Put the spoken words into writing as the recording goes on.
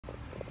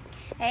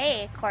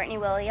Hey, Courtney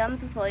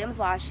Williams with Williams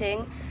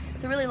Washing.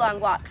 It's a really long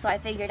walk, so I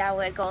figured I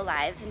would go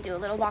live and do a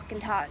little walk and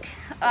talk.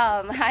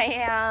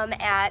 I am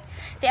at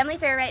Family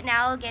Fair right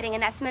now getting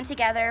an estimate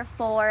together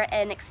for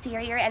an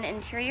exterior and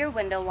interior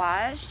window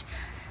wash.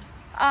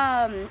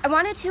 I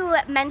wanted to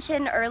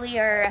mention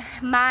earlier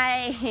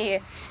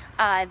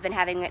I've been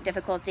having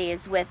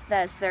difficulties with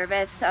the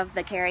service of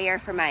the carrier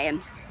for my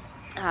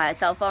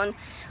cell phone.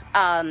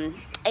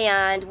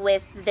 And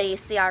with the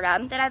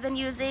CRM that I've been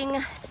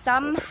using,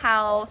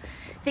 somehow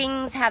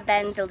things have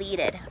been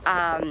deleted.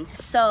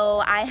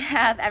 So I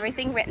have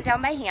everything written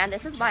down by hand.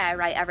 This is why I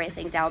write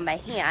everything down by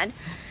hand,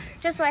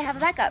 just so I have a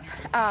backup.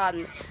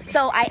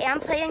 So I am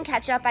playing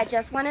catch up. I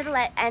just wanted to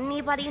let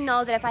anybody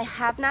know that if I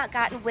have not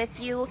gotten with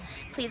you,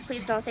 please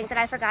don't think that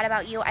I forgot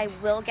about you. I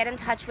will get in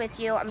touch with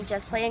you. I'm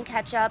just playing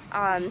catch up.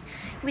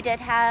 We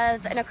did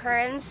have an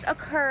occurrence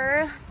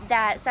occur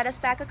that set us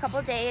back a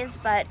couple days,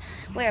 but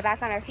we're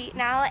back on our feet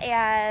now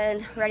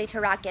and ready to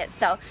rock it.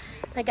 So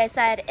like I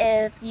said,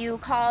 if you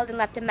called and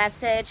left a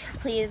message,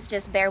 please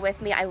just bear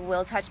with me. I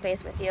will touch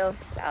base with you.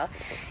 So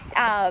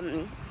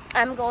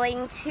I'm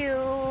going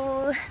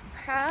to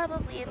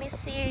probably, let me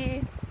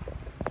see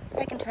if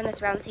I can turn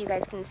this around so you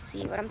guys can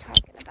see what I'm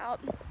talking about.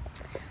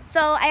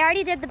 So I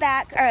already did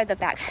I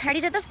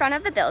already did the front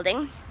of the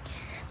building.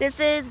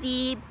 This is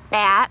the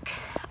back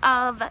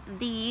of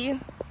the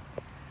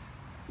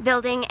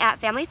building at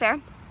Family Fair.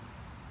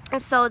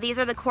 So these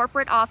are the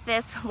corporate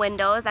office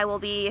windows. I will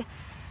be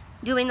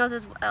doing those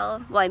as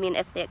well. Well, I mean,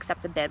 if they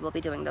accept the bid, we'll be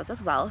doing those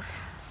as well.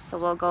 So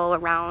we'll go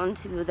around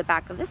to the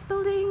back of this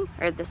building,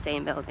 or the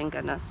same building,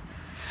 goodness.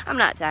 I'm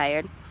not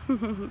tired.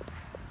 And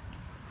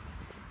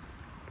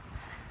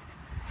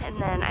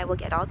then I will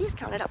get all these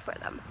counted up for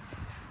them.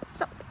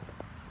 So,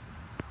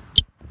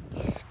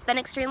 it's been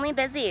extremely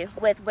busy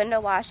with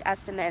window wash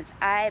estimates.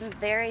 I'm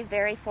very,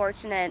 very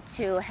fortunate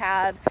to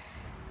have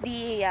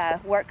the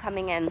work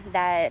coming in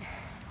that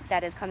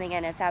is coming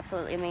in. It's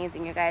absolutely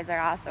amazing. You guys are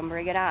awesome.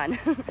 Bring it on.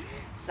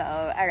 So,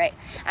 all right,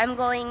 I'm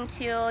going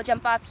to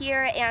jump off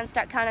here and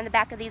start counting the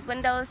back of these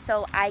windows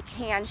so I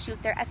can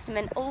shoot their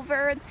estimate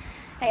over.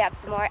 I have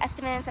some more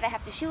estimates that I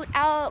have to shoot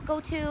out, go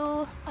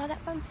to, all that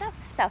fun stuff.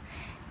 So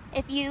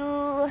if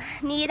you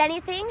need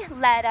anything,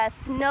 let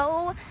us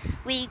know.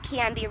 We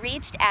can be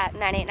reached at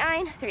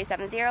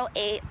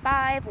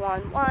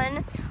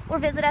 989-370-8511 or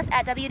visit us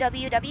at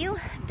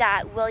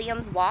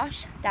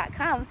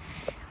www.williamswash.com.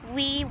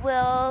 We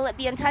will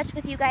be in touch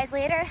with you guys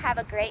later. Have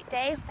a great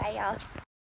day. Bye, y'all.